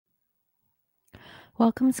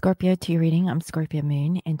Welcome, Scorpio, to your reading. I'm Scorpio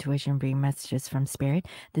Moon. Intuition bring messages from Spirit.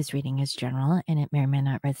 This reading is general and it may or may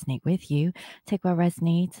not resonate with you. Take what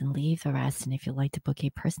resonates and leave the rest. And if you'd like to book a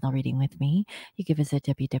personal reading with me, you can visit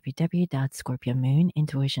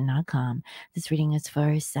www.scorpiomoonintuition.com. This reading is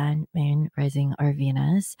for Sun, Moon, Rising, or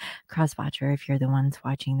Venus. Cross-watcher, if you're the ones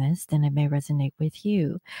watching this, then it may resonate with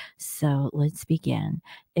you. So let's begin.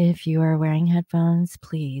 If you are wearing headphones,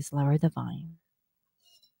 please lower the volume.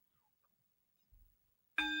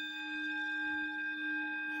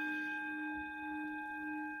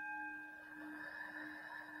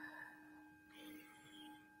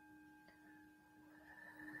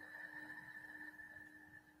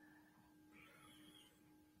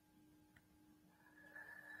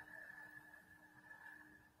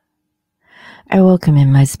 I welcome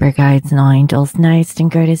in my spirit guides and all angels. Nice and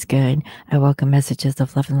good is good. I welcome messages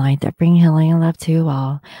of love and light that bring healing and love to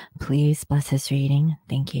all. Please bless this reading.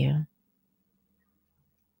 Thank you.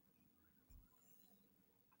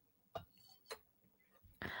 All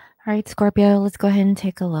right, Scorpio, let's go ahead and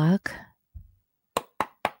take a look.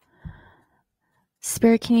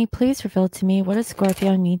 Spirit, can you please reveal to me what does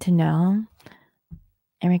Scorpio need to know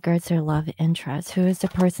in regards to their love interest? Who is the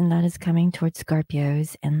person that is coming towards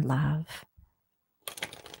Scorpios in love?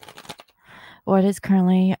 What is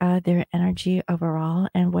currently their energy overall,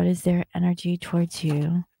 and what is their energy towards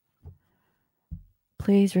you?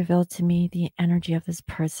 Please reveal to me the energy of this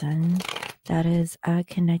person that is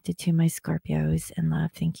connected to my Scorpios in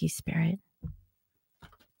love. Thank you, Spirit.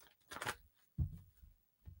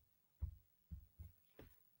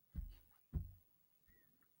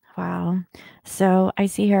 Wow. So I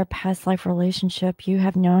see here a past life relationship. You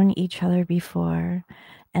have known each other before.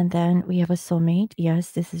 And then we have a soulmate.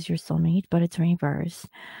 Yes, this is your soulmate, but it's reverse.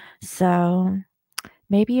 So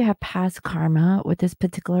maybe you have past karma with this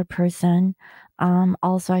particular person.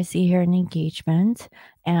 Also, I see here an engagement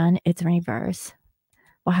and it's reverse.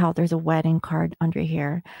 Wow, there's a wedding card under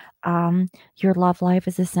here. Your love life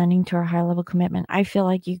is ascending to a high level commitment. I feel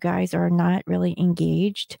like you guys are not really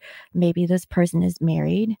engaged. Maybe this person is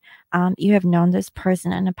married. You have known this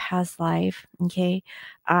person in a past life. Okay.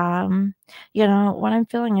 What I'm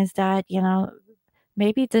feeling is that,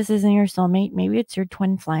 maybe this isn't your soulmate. Maybe it's your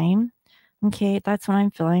twin flame. Okay. That's what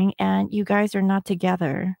I'm feeling. And you guys are not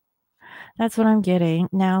together. That's what I'm getting.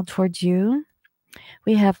 Now, towards you,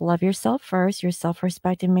 we have love yourself first. Your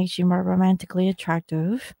self-respect makes you more romantically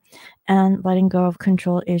attractive, and letting go of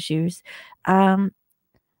control issues. I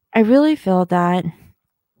really feel that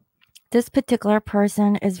this particular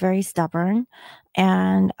person is very stubborn,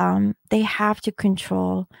 and they have to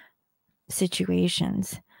control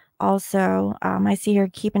situations. Also, I see here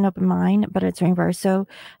keep an open mind, but it's reverse. So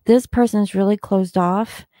this person is really closed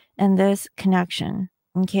off in this connection.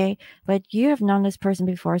 Okay. But you have known this person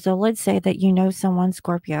before. So let's say that you know someone,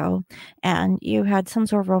 Scorpio, and you had some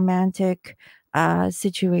sort of romantic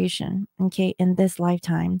situation, okay, in this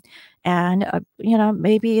lifetime. And,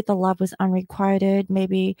 maybe the love was unrequited.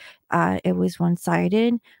 Maybe it was one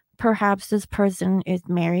sided. Perhaps this person is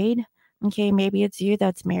married. Okay, maybe it's you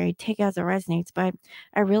that's married. Take it as it resonates. But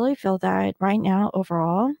I really feel that right now,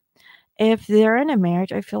 overall, if they're in a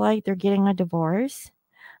marriage, I feel like they're getting a divorce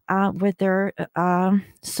with their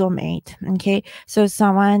soulmate. Okay, so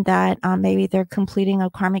someone that maybe they're completing a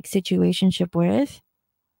karmic situationship with.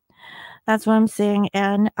 That's what I'm saying.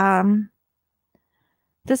 And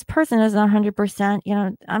this person isn't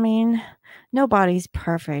 100%, nobody's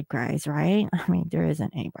perfect, guys, right? I mean, there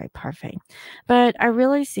isn't anybody perfect. But I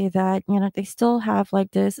really see that, they still have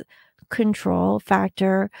like this control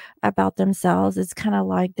factor about themselves. It's kind of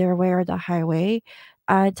like they're aware of the highway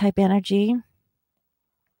type energy.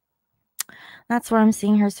 That's what I'm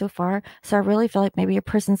seeing here so far. So I really feel like maybe a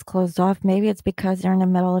person's closed off. Maybe it's because they're in the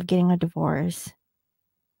middle of getting a divorce.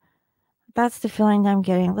 That's the feeling that I'm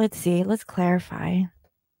getting. Let's see. Let's clarify.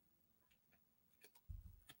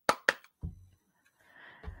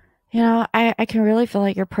 I can really feel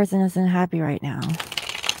like your person isn't happy right now.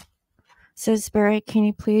 So, Spirit, can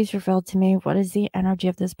you please reveal to me what is the energy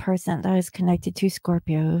of this person that is connected to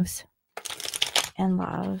Scorpios and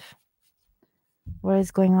love? What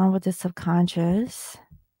is going on with the subconscious?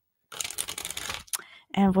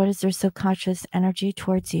 And what is their subconscious energy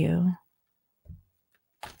towards you?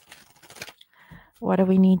 What do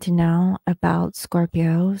we need to know about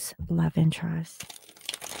Scorpio's love interest?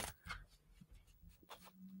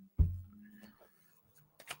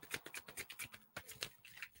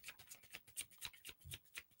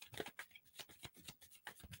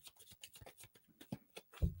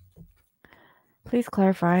 Please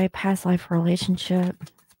clarify past life relationship.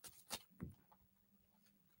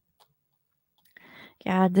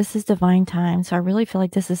 Yeah, this is divine time. So I really feel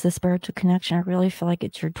like this is a spiritual connection. I really feel like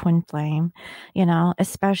it's your twin flame,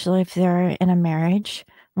 especially if they're in a marriage.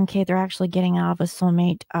 Okay, they're actually getting out of a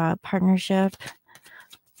soulmate partnership.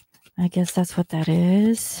 I guess that's what that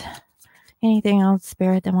is. Anything else,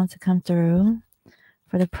 Spirit, that wants to come through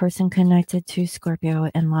for the person connected to Scorpio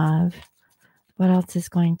in love? What else is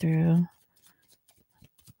going through?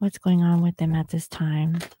 What's going on with them at this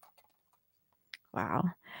time? Wow.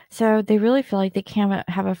 So they really feel like they can't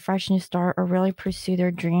have a fresh new start or really pursue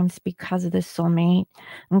their dreams because of this soulmate.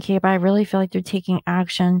 Okay, but I really feel like they're taking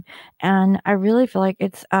action. And I really feel like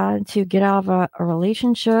it's to get out of a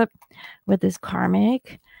relationship with this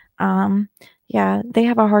karmic. Yeah, they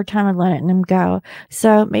have a hard time of letting them go.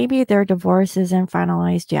 So maybe their divorce isn't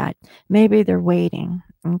finalized yet. Maybe they're waiting.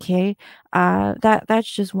 Okay.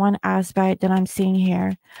 That's just one aspect that I'm seeing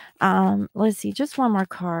here. Let's see, just one more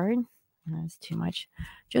card. That's too much.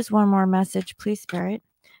 Just one more message, please, Spirit.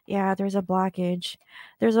 Yeah, there's a blockage.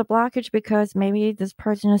 There's a blockage because maybe this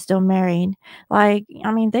person is still married. Like,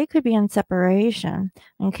 I mean, they could be in separation,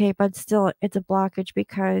 okay, but still, it's a blockage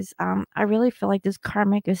because I really feel like this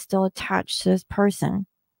karmic is still attached to this person.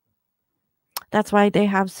 That's why they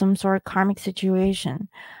have some sort of karmic situation.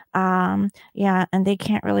 Yeah, and they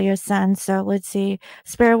can't really ascend. So let's see,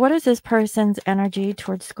 Spirit, what is this person's energy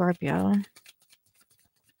towards Scorpio?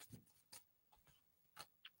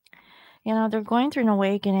 They're going through an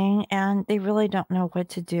awakening and they really don't know what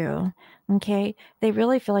to do. Okay. They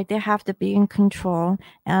really feel like they have to be in control.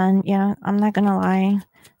 And, I'm not going to lie,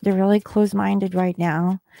 they're really closed minded right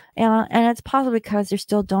now. And it's possibly because they're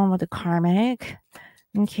still dealing with the karmic.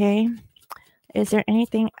 Okay. Is there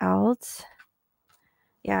anything else?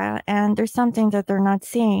 Yeah. And there's something that they're not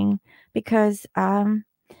seeing because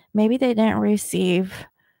maybe they didn't receive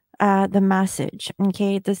the message.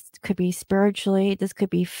 Okay, this could be spiritually, this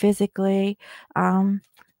could be physically.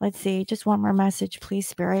 Let's see, just one more message, please,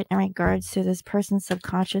 Spirit, in regards to this person's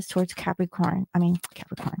subconscious towards Capricorn.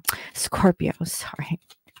 Scorpio. Sorry.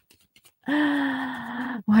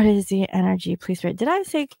 What is the energy, please, Spirit? Did I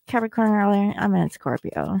say Capricorn earlier? I meant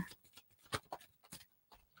Scorpio.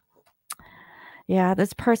 Yeah,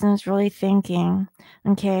 this person is really thinking.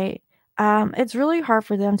 Okay. It's really hard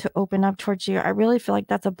for them to open up towards you. I really feel like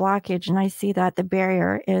that's a blockage. And I see that the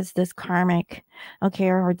barrier is this karmic. Okay.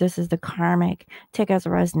 Or this is the karmic. Take as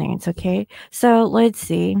resonates. Okay. So let's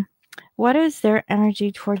see. What is their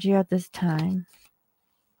energy towards you at this time?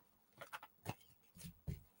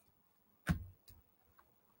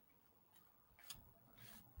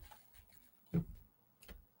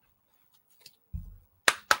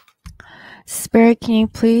 Spirit, can you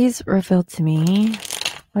please reveal to me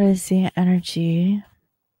what is the energy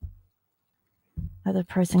of the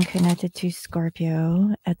person connected to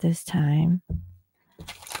Scorpio at this time?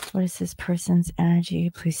 What is this person's energy,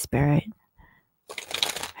 please, Spirit?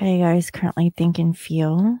 How do you guys currently think and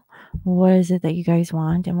feel? What is it that you guys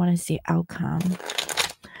want and what is the outcome?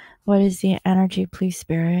 What is the energy, please,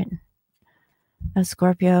 Spirit, of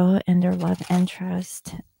Scorpio and their love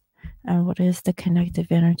interest? And what is the connective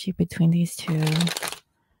energy between these two?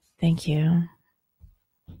 Thank you.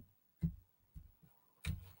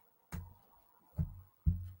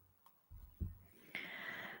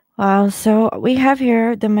 Wow, so we have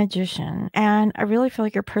here the Magician, and I really feel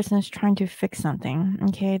like your person is trying to fix something.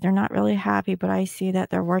 Okay, they're not really happy, but I see that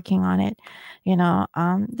they're working on it.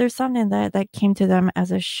 There's something that came to them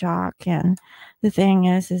as a shock, and the thing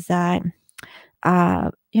is that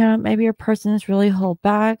maybe your person is really hold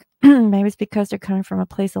back. Maybe it's because they're coming from a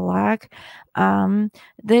place of lack.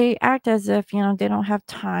 They act as if they don't have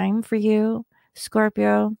time for you,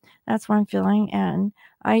 Scorpio. That's what I'm feeling, and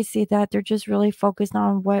I see that they're just really focused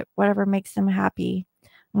on whatever makes them happy.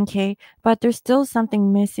 Okay, but there's still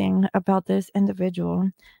something missing about this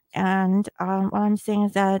individual, and what I'm saying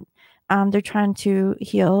is that they're trying to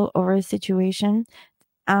heal over a situation.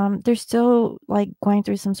 They're still like going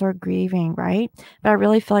through some sort of grieving, right? But I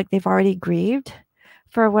really feel like they've already grieved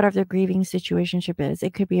for whatever the grieving situationship is.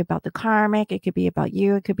 It could be about the karmic, it could be about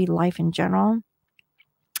you, it could be life in general.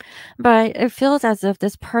 But it feels as if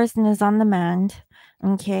this person is on the mend,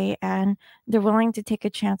 okay, and they're willing to take a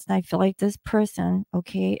chance. And I feel like this person,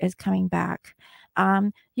 okay, is coming back.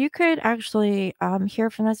 You could actually hear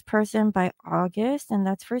from this person by August, and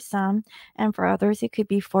that's for some. And for others, it could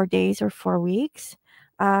be 4 days or 4 weeks.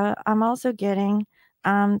 I'm also getting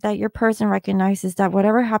that your person recognizes that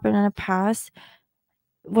whatever happened in the past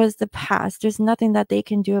was the past. There's nothing that they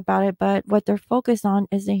can do about it, but what they're focused on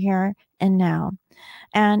is the here and now.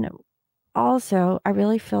 And also, I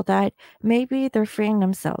really feel that maybe they're freeing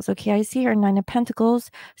themselves. Okay, I see here Nine of Pentacles,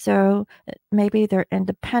 so maybe they're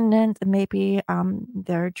independent, maybe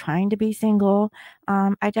they're trying to be single.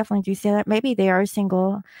 I definitely do see that. Maybe they are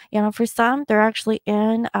single. You know, for some, they're actually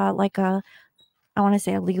in like a, I want to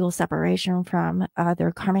say, a legal separation from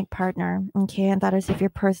their karmic partner. Okay, and that is if your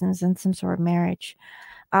person's in some sort of marriage.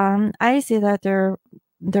 I see that they're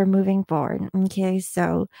moving forward. Okay,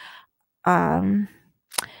 so um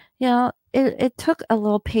it took a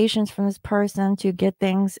little patience from this person to get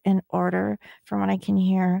things in order from what I can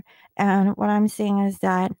hear. And what I'm seeing is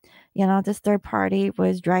that, this third party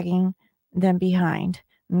was dragging them behind.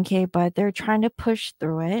 Okay, but they're trying to push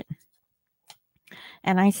through it.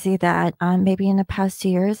 And I see that maybe in the past 2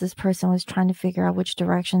 years, this person was trying to figure out which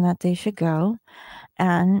direction that they should go.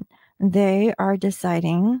 And they are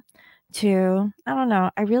deciding to, I don't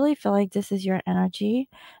know, I really feel like this is your energy.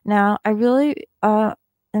 Now, I really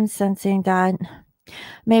am sensing that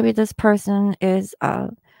maybe this person is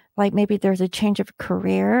like maybe there's a change of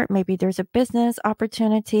career, maybe there's a business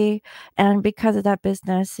opportunity, and because of that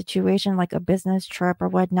business situation, like a business trip or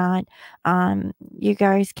whatnot, you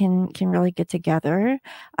guys can really get together.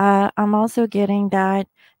 I'm also getting that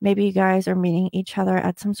maybe you guys are meeting each other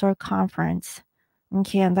at some sort of conference.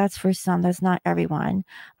 Okay, and that's for some, that's not everyone.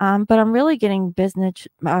 But I'm really getting business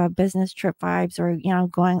trip vibes, or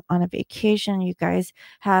going on a vacation. You guys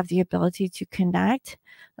have the ability to connect,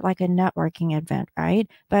 like a networking event, right?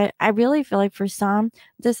 But I really feel like for some,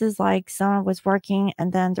 this is like someone was working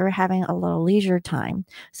and then they're having a little leisure time.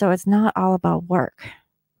 So it's not all about work.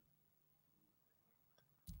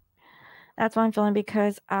 That's what I'm feeling,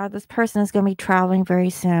 because this person is going to be traveling very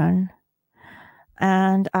soon.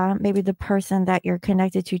 And maybe the person that you're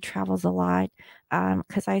connected to travels a lot,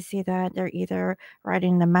 because I see that they're either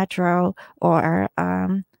riding the metro or,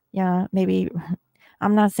 yeah, maybe.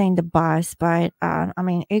 I'm not saying the bus, but I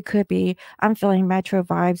mean, it could be. I'm feeling metro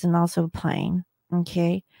vibes and also plane.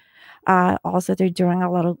 Okay. Also, they're doing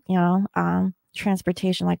a little,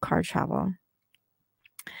 transportation like car travel.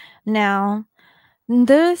 Now,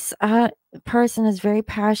 this person is very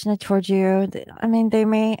passionate towards you. I mean, they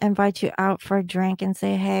may invite you out for a drink and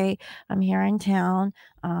say, "Hey, I'm here in town.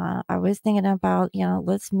 I was thinking about,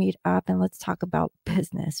 let's meet up and let's talk about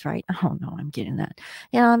business," right? I don't know. I'm getting that.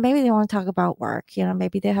 Maybe they want to talk about work.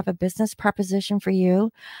 Maybe they have a business proposition for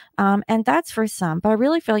you, and that's for some. But I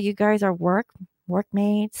really feel you guys are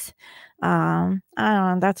workmates. I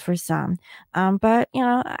don't know. That's for some. But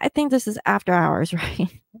I think this is after hours, right?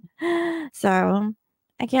 So,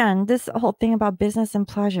 again, this whole thing about business and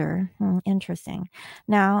pleasure, interesting.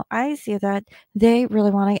 Now, I see that they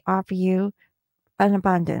really want to offer you an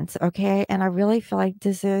abundance, okay? And I really feel like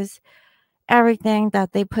this is everything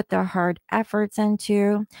that they put their hard efforts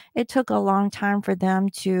into. It took a long time for them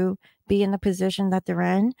to be in the position that they're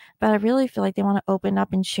in, but I really feel like they want to open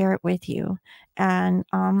up and share it with you. And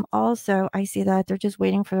also, I see that they're just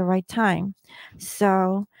waiting for the right time.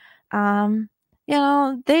 So, um,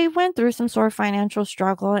 they went through some sort of financial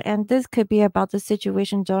struggle, and this could be about the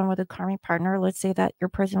situation dealing with a karmic partner. Let's say that your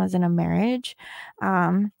person was in a marriage.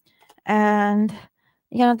 And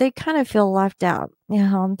they kind of feel left out. They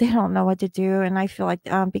don't know what to do, and I feel like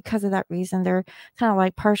because of that reason, they're kind of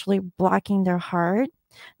like partially blocking their heart,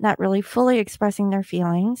 not really fully expressing their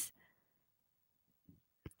feelings.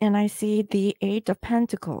 And I see the Eight of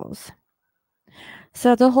Pentacles.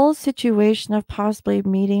 So the whole situation of possibly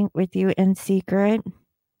meeting with you in secret,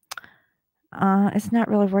 it's not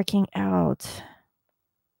really working out.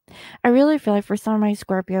 I really feel like for some of my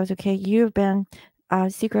Scorpios, okay, you've been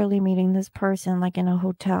secretly meeting this person like in a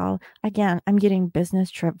hotel. Again, I'm getting business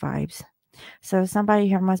trip vibes. So somebody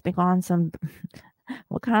here must be on some,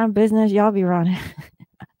 what kind of business y'all be running?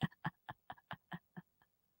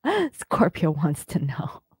 Scorpio wants to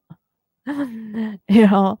know.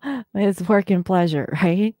 It's work and pleasure,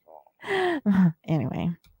 right?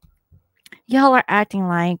 Anyway, y'all are acting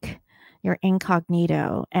like you're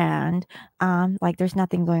incognito, and like there's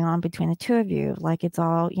nothing going on between the two of you, like it's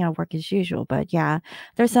all work as usual. But yeah,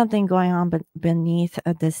 there's something going on beneath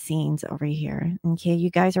the scenes over here. Okay,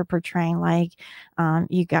 you guys are portraying like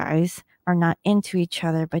you guys are not into each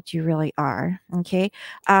other, but you really are. Okay.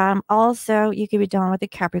 Also, you could be dealing with a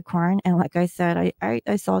Capricorn, and like I said,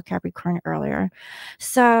 I saw a Capricorn earlier.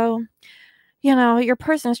 So your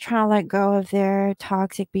person is trying to let go of their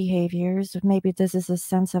toxic behaviors. Maybe this is a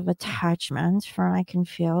sense of attachment from I can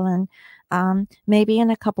feel. And maybe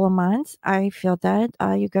in a couple of months, I feel that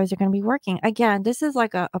you guys are going to be working. Again, this is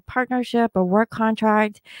like a partnership, a work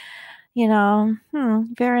contract.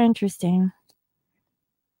 Very interesting.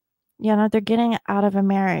 They're getting out of a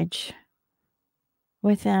marriage.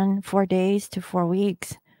 within 4 days to 4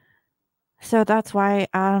 weeks. So that's why,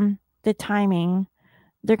 the timing,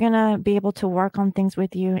 they're gonna be able to work on things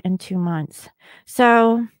with you in 2 months.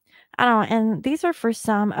 So, I don't know, and these are for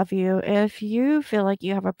some of you. If you feel like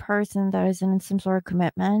you have a person that is in some sort of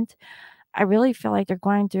commitment, I really feel like they're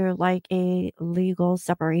going through like a legal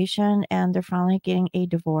separation and they're finally getting a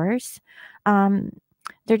divorce. Um,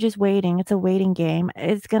 they're just waiting. It's a waiting game.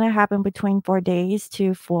 It's going to happen between 4 days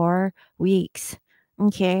to 4 weeks.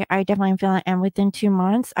 Okay. I definitely am feeling, and within 2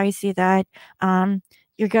 months, I see that,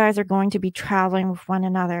 you guys are going to be traveling with one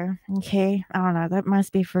another. Okay. I don't know. That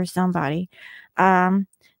must be for somebody. Um,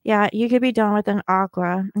 yeah, you could be done with an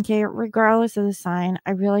aqua. Okay. Regardless of the sign,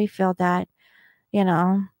 I really feel that, you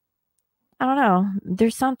know, I don't know.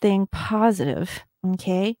 There's something positive,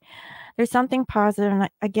 okay? There's something positive, and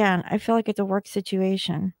again, I feel like it's a work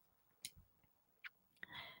situation.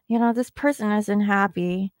 This person isn't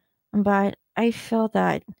happy, but I feel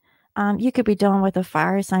that, you could be dealing with a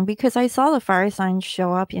fire sign because I saw the fire sign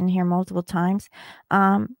show up in here multiple times.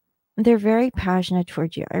 They're very passionate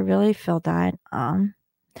towards you. I really feel that.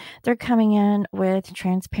 They're coming in with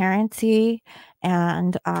transparency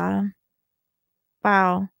and,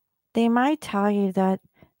 wow. They might tell you that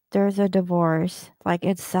there's a divorce, like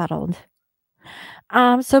it's settled.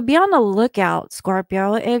 So be on the lookout,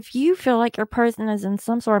 Scorpio. If you feel like your person is in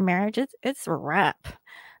some sort of marriage, it's a wrap.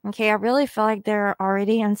 Okay, I really feel like they're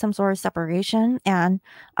already in some sort of separation and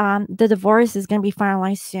the divorce is going to be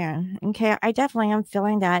finalized soon. Okay, I definitely am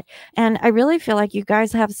feeling that. And I really feel like you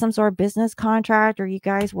guys have some sort of business contract or you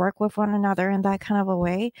guys work with one another in that kind of a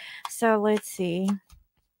way. So let's see.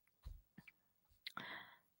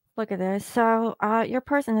 Look at this. So, your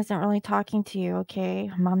person isn't really talking to you,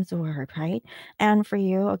 okay? Mom's word, right? And for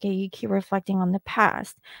you, okay, you keep reflecting on the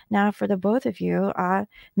past. Now, for the both of you,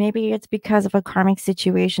 maybe it's because of a karmic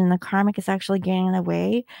situation. The karmic is actually getting in the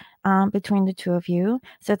way between the two of you.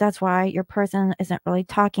 So that's why your person isn't really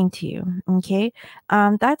talking to you, okay?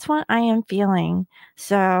 That's what I am feeling.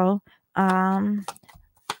 So,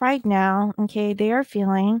 right now, okay, they are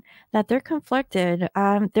feeling that they're conflicted.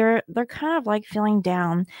 They're kind of like feeling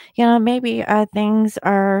down. Maybe things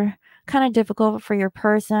are kind of difficult for your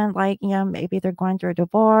person. Like, maybe they're going through a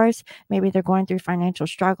divorce, maybe they're going through financial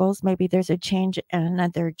struggles, maybe there's a change in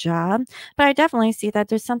their job. But I definitely see that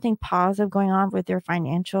there's something positive going on with their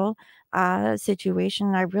financial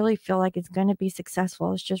situation. I really feel like it's going to be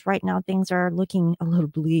successful. It's just right now things are looking a little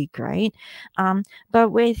bleak, right? But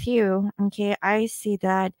with you, okay, I see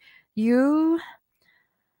that you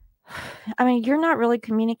I mean, you're not really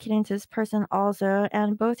communicating to this person also,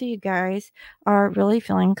 and both of you guys are really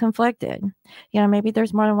feeling conflicted. Maybe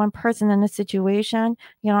there's more than one person in a situation,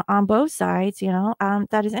 on both sides,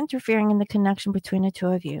 that is interfering in the connection between the two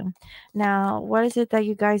of you. Now, what is it that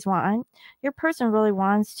you guys want? Your person really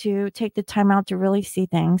wants to take the time out to really see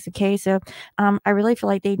things. Okay, so I really feel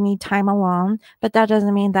like they need time alone, but that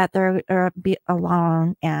doesn't mean that they're be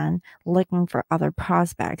alone and looking for other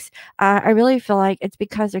prospects. I really feel like it's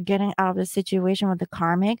because they're getting out of the situation with the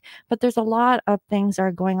karmic, but there's a lot of things that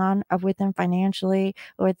are going on with them financially,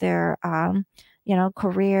 with their,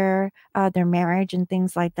 career, their marriage, and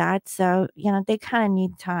things like that. So, they kind of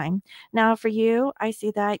need time. Now, for you, I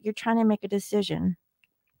see that you're trying to make a decision.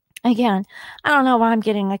 Again, I don't know why I'm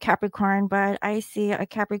getting a Capricorn, but I see a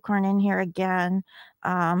Capricorn in here again.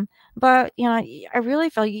 But I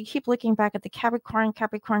really feel you keep looking back at the Capricorn.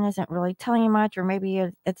 Capricorn isn't really telling you much, or maybe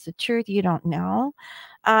it's the truth. You don't know.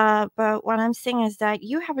 But what I'm saying is that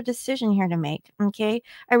you have a decision here to make. Okay,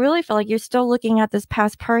 I really feel like you're still looking at this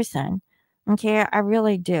past person. Okay, I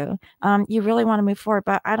really do. You really want to move forward,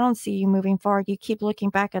 but I don't see you moving forward. You keep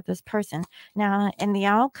looking back at this person. Now, in the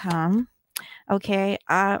outcome, okay,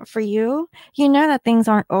 for you, you know that things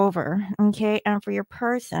aren't over, okay, and for your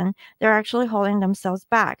person, they're actually holding themselves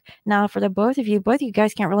back. Now, for the both of you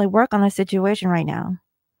guys can't really work on the situation right now,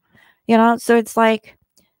 so it's like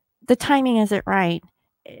the timing isn't right.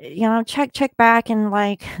 Check back in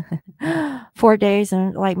like 4 days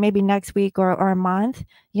and like maybe next week or a month,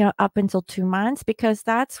 up until 2 months, because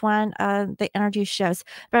that's when the energy shifts.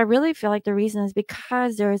 But I really feel like the reason is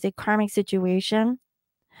because there is a karmic situation,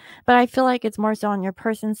 but I feel like it's more so on your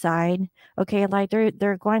person's side. Okay, like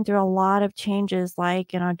they're going through a lot of changes,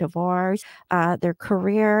 like divorce, their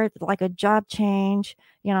career, like a job change,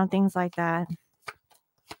 things like that.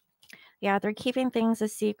 Yeah, they're keeping things a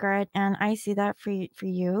secret, and I see that for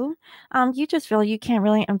you. You just feel you can't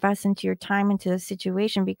really invest into your time into the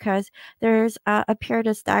situation because there's a period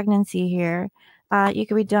of stagnancy here. You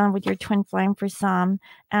could be done with your twin flame for some.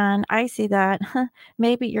 And I see that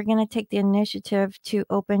maybe you're going to take the initiative to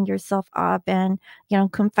open yourself up and,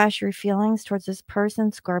 confess your feelings towards this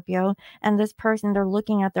person, Scorpio. And this person, they're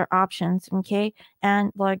looking at their options, okay?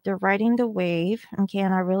 And like they're riding the wave, okay?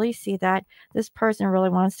 And I really see that this person really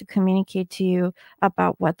wants to communicate to you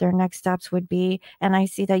about what their next steps would be. And I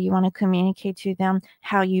see that you want to communicate to them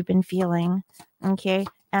how you've been feeling, okay?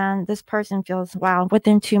 And this person feels, wow,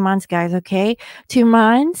 within 2 months, guys, okay? 2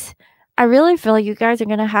 months, I really feel like you guys are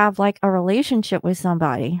going to have like a relationship with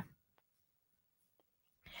somebody.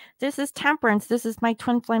 This is Temperance. This is my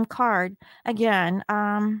twin flame card. Again,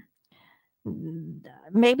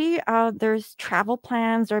 maybe there's travel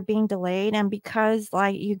plans are being delayed, and because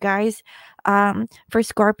like you guys, for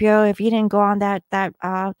Scorpio, if you didn't go on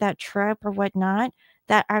that trip or whatnot,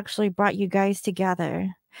 that actually brought you guys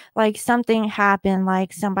together. Like something happened,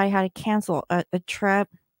 like somebody had to cancel a trip.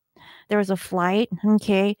 There was a flight,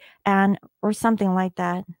 okay, and or something like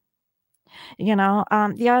that.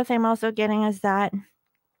 The other thing I'm also getting is that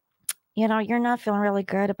you're not feeling really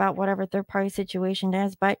good about whatever third party situation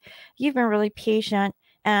is, but you've been really patient.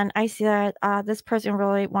 And I see that this person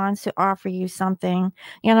really wants to offer you something.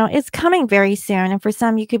 It's coming very soon. And for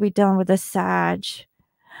some, you could be dealing with a Sag.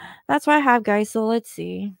 That's what I have, guys. So let's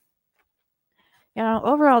see.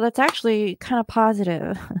 Overall, that's actually kind of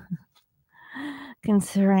positive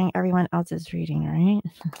considering everyone else's reading,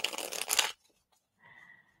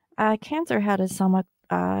 right? Cancer had a somewhat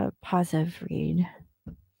positive read.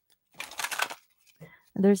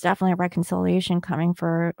 There's definitely a reconciliation coming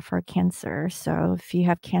for Cancer. So if you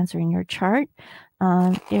have Cancer in your chart,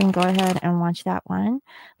 you can go ahead and watch that one.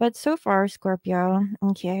 But so far, Scorpio,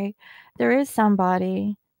 okay, there is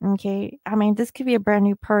somebody, okay. I mean, this could be a brand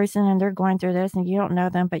new person and they're going through this and you don't know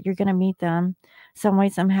them, but you're going to meet them some way,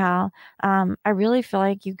 somehow. I really feel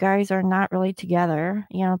like you guys are not really together,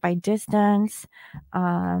 by distance.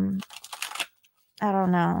 I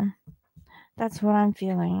don't know. That's what I'm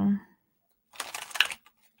feeling.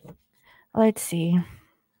 Let's see.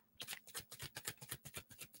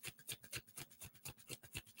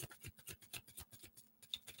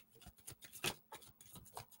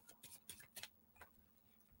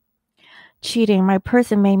 Cheating. My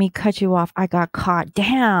person made me cut you off. I got caught.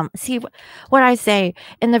 Damn. See what I say.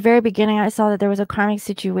 In the very beginning, I saw that there was a karmic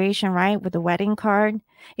situation, right? With the wedding card.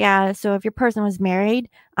 Yeah. So if your person was married,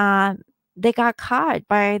 they got caught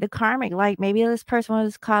by the karmic. Like maybe this person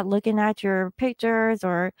was caught looking at your pictures,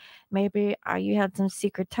 or maybe you had some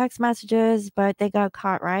secret text messages, but they got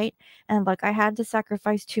caught, right? And like I had to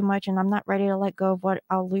sacrifice too much and I'm not ready to let go of what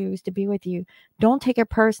I'll lose to be with you. Don't take it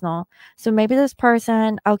personal. So maybe this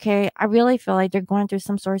person, okay, I really feel like they're going through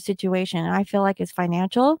some sort of situation and I feel like it's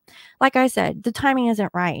financial. Like I said, the timing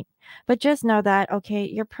isn't right. But just know that, okay,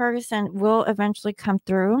 your person will eventually come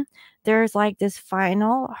through. There's like this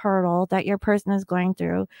final hurdle that your person is going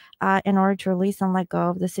through in order to release and let go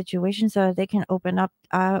of the situation so that they can open up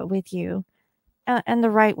with you in the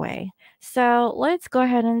right way. So let's go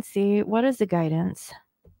ahead and see what is the guidance.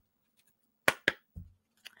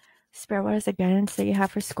 Spirit, what is the guidance that you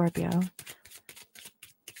have for Scorpio?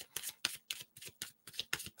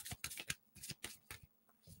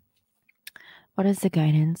 What is the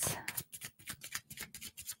guidance?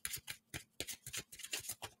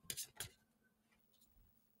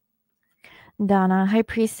 Donna, High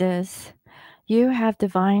Priestess, you have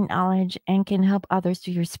divine knowledge and can help others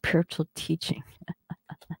through your spiritual teaching.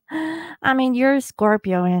 I mean, you're a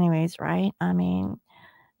Scorpio anyways, right? I mean,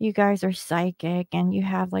 you guys are psychic and you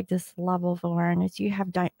have like this level of awareness. You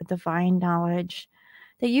have divine knowledge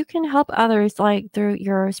that you can help others like through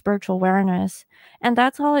your spiritual awareness. And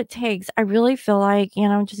that's all it takes. I really feel like,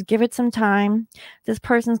 just give it some time. This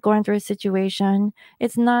person's going through a situation.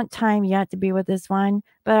 It's not time yet to be with this one,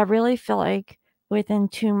 but I really feel like within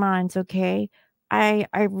 2 months, okay, I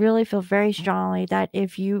really feel very strongly that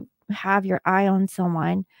if you have your eye on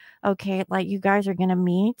someone, okay, like you guys are going to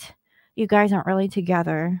meet. You guys aren't really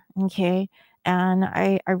together, okay? And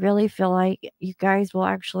I really feel like you guys will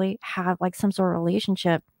actually have like some sort of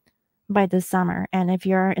relationship by this summer. And if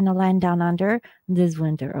you're in the land down under, this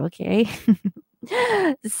winter, okay?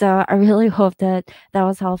 So I really hope that that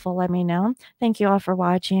was helpful. Let me know. Thank you all for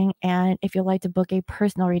watching. And if you'd like to book a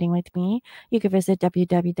personal reading with me, you can visit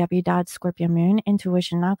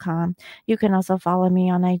www.scorpiomoonintuition.com. You can also follow me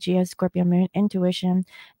on IG as Scorpio Moon Intuition.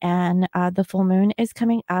 And the full moon is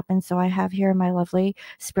coming up. And so I have here my lovely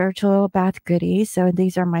spiritual bath goodies. So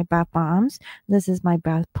these are my bath bombs. This is my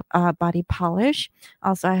bath body polish.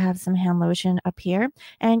 Also, I have some hand lotion up here.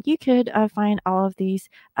 And you could find all of these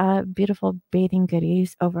beautiful bathing bathing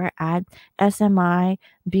goodies over at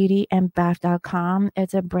smibeautyandbath.com.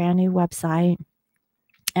 It's a brand new website.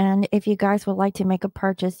 And if you guys would like to make a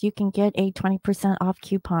purchase, you can get a 20% off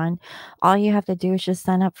coupon. All you have to do is just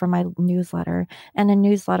sign up for my newsletter, and the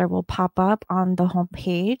newsletter will pop up on the home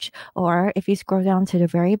page. Or if you scroll down to the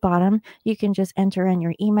very bottom, you can just enter in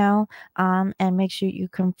your email and make sure you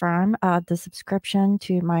confirm the subscription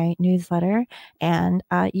to my newsletter, and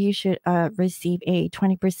you should receive a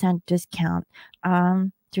 20% discount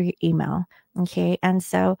through your email. Okay, and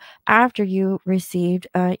so after you received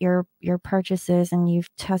your purchases and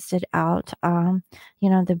you've tested out,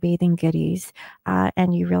 the bathing goodies,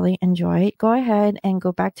 and you really enjoy it, go ahead and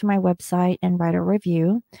go back to my website and write a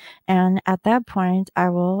review. And at that point, I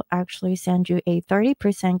will actually send you a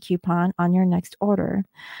 30% coupon on your next order.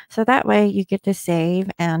 So that way you get to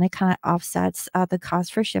save, and it kind of offsets the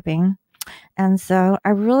cost for shipping. And so I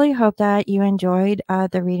really hope that you enjoyed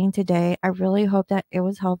the reading today. I really hope that it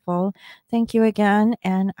was helpful. Thank you again,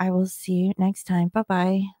 and I will see you next time.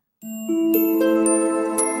 Bye-bye.